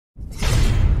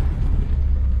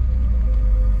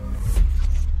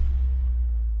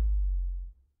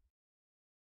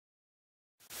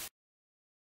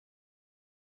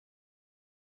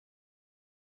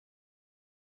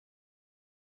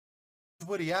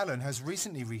Woody Allen has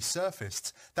recently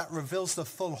resurfaced that reveals the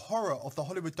full horror of the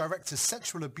Hollywood director's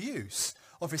sexual abuse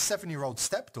of his 7-year-old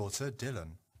stepdaughter,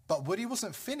 Dylan. But Woody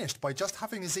wasn't finished by just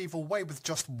having his evil way with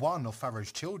just one of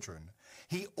Farrow's children.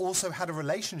 He also had a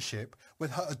relationship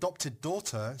with her adopted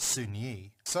daughter,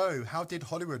 Soutenir. So, how did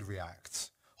Hollywood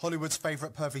react? Hollywood's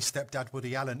favourite pervy stepdad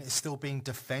Woody Allen is still being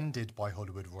defended by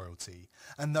Hollywood royalty,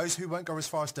 and those who won't go as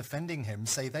far as defending him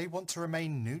say they want to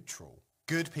remain neutral.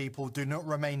 Good people do not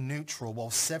remain neutral while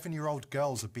 7-year-old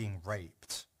girls are being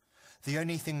raped. The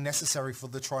only thing necessary for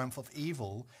the triumph of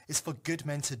evil is for good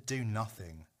men to do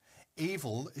nothing.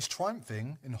 Evil is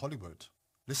triumphing in Hollywood.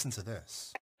 Listen to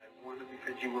this. I wonder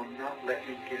because you will not let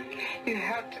me get it. You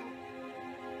have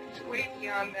to way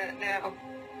beyond that now.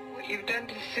 What you've done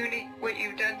to Suni, what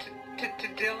you've done to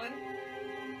Dylan.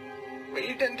 What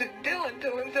you've done to Dylan.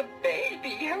 Dylan's a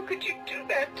baby. How could you do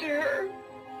that to her?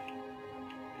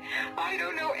 I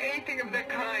don't know anything of the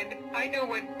kind. I know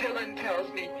what Dylan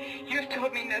tells me. You've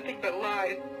told me nothing but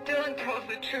lies. Dylan tells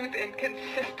the truth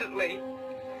inconsistently.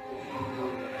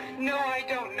 No, I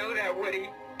don't know that, Woody.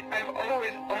 I've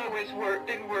always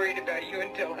been worried about you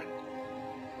and Dylan.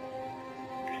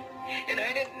 And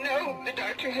I didn't know the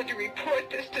doctor had to report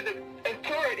this to the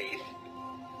authorities.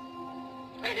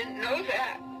 I didn't know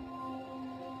that.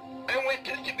 I went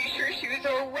just to be sure she was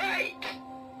all right.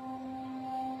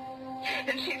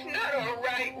 And she's not all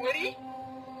right, Woody.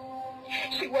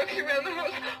 She walks around the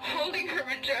house holding her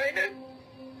vagina.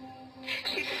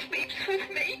 She sleeps with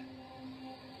me.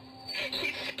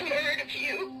 She's scared of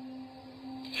you.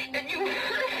 And you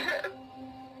hurt her.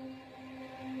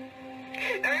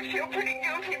 And I feel pretty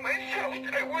guilty myself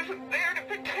that I wasn't there to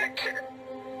protect her.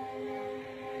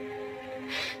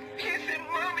 She said,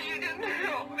 Mommy, you didn't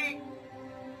help me.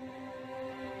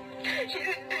 She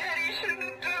said, Daddy shouldn't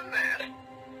have done that.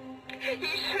 He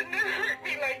shouldn't have hurt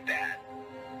me like that.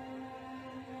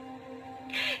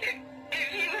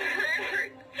 If you hurt her,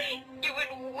 you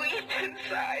would weep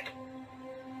inside.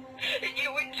 And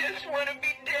you would just want to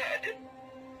be dead.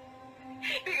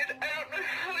 Because I don't know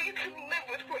how you can live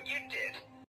with what you did.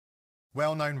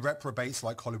 Well-known reprobates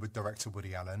like Hollywood director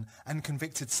Woody Allen and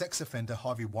convicted sex offender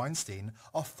Harvey Weinstein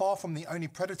are far from the only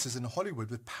predators in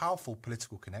Hollywood with powerful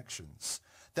political connections.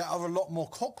 There are a lot more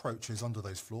cockroaches under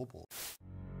those floorboards.